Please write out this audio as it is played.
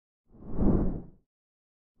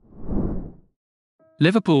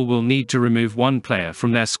Liverpool will need to remove one player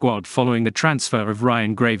from their squad following the transfer of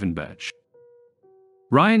Ryan Gravenberch.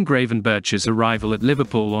 Ryan Gravenberch's arrival at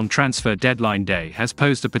Liverpool on transfer deadline day has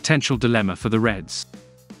posed a potential dilemma for the Reds.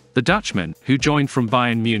 The Dutchman, who joined from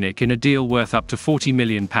Bayern Munich in a deal worth up to £40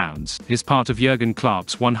 million, is part of Jurgen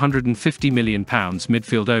Klopp's £150 million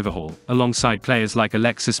midfield overhaul, alongside players like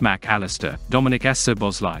Alexis Mac Allister, Dominik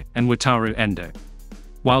Szoboszlai, and Wataru Endo.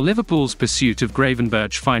 While Liverpool's pursuit of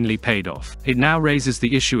Gravenberch finally paid off, it now raises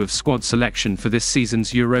the issue of squad selection for this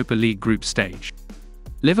season's Europa League group stage.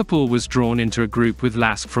 Liverpool was drawn into a group with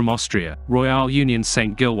LASK from Austria, Royale Union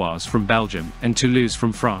Saint-Gilloise from Belgium, and Toulouse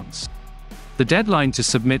from France. The deadline to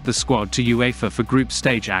submit the squad to UEFA for group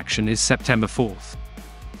stage action is September 4th.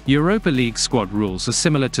 Europa League squad rules are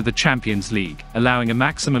similar to the Champions League, allowing a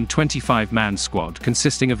maximum 25-man squad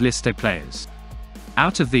consisting of List A players.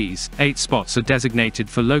 Out of these, 8 spots are designated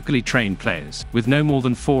for locally trained players, with no more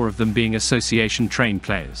than 4 of them being association-trained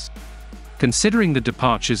players. Considering the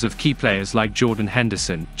departures of key players like Jordan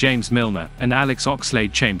Henderson, James Milner, and Alex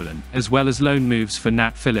Oxlade-Chamberlain, as well as loan moves for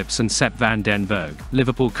Nat Phillips and Sepp van den Berg,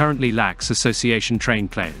 Liverpool currently lacks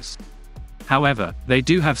association-trained players. However, they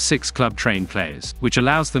do have 6 club-trained players, which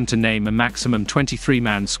allows them to name a maximum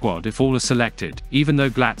 23-man squad if all are selected, even though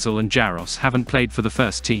Glatzel and Jaros haven't played for the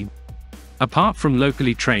first team. Apart from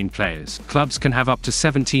locally trained players, clubs can have up to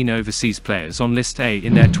 17 overseas players on List A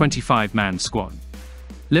in their 25-man squad.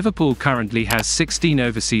 Liverpool currently has 16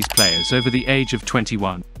 overseas players over the age of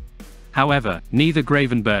 21. However, neither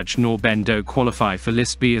Gravenberch nor Endo qualify for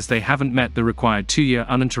List B as they haven't met the required 2-year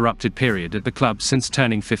uninterrupted period at the club since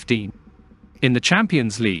turning 15. In the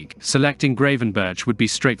Champions League, selecting Gravenberch would be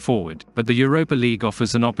straightforward, but the Europa League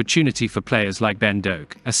offers an opportunity for players like Endo,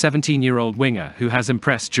 a 17-year-old winger who has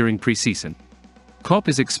impressed during pre-season. Klopp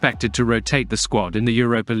is expected to rotate the squad in the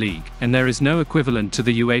Europa League, and there is no equivalent to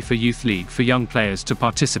the UEFA Youth League for young players to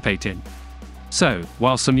participate in. So,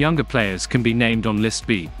 while some younger players can be named on List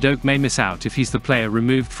B, Doak may miss out if he's the player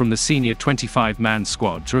removed from the senior 25-man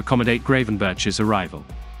squad to accommodate Gravenberch's arrival.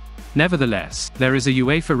 Nevertheless, there is a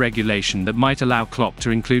UEFA regulation that might allow Klopp to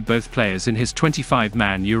include both players in his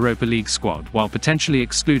 25-man Europa League squad while potentially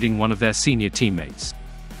excluding one of their senior teammates.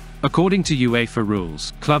 According to UEFA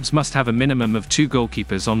rules, clubs must have a minimum of 2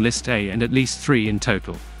 goalkeepers on List A and at least 3 in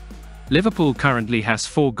total. Liverpool currently has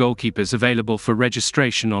 4 goalkeepers available for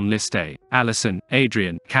registration on List A: Alisson,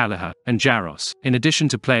 Adrian, Callagher, and Jaros, in addition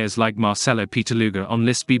to players like Marcelo Pitaluga on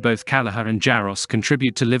List B. Both Callagher and Jaros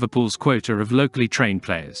contribute to Liverpool's quota of locally trained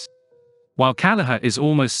players. While Callagher is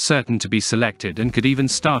almost certain to be selected and could even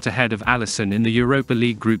start ahead of Alisson in the Europa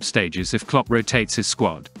League group stages if Klopp rotates his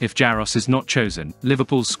squad, if Jaros is not chosen,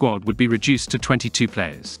 Liverpool's squad would be reduced to 22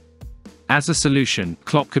 players. As a solution,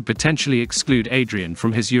 Klopp could potentially exclude Adrian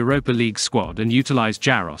from his Europa League squad and utilize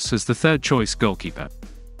Jaros as the third-choice goalkeeper.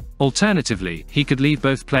 Alternatively, he could leave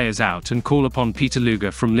both players out and call upon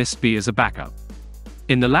Pitaluga from List B as a backup.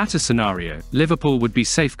 In the latter scenario, Liverpool would be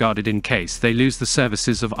safeguarded in case they lose the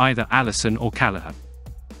services of either Alisson or Callagher.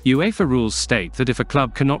 UEFA rules state that if a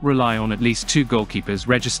club cannot rely on at least 2 goalkeepers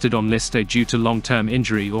registered on List A due to long-term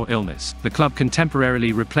injury or illness, the club can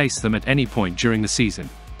temporarily replace them at any point during the season.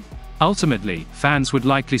 Ultimately, fans would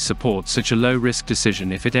likely support such a low-risk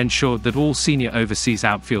decision if it ensured that all senior overseas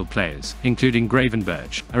outfield players, including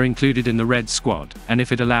Gravenberch, are included in the Red squad, and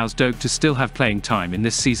if it allows Doak to still have playing time in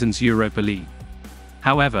this season's Europa League.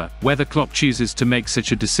 However, whether Klopp chooses to make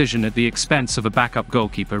such a decision at the expense of a backup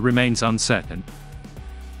goalkeeper remains uncertain.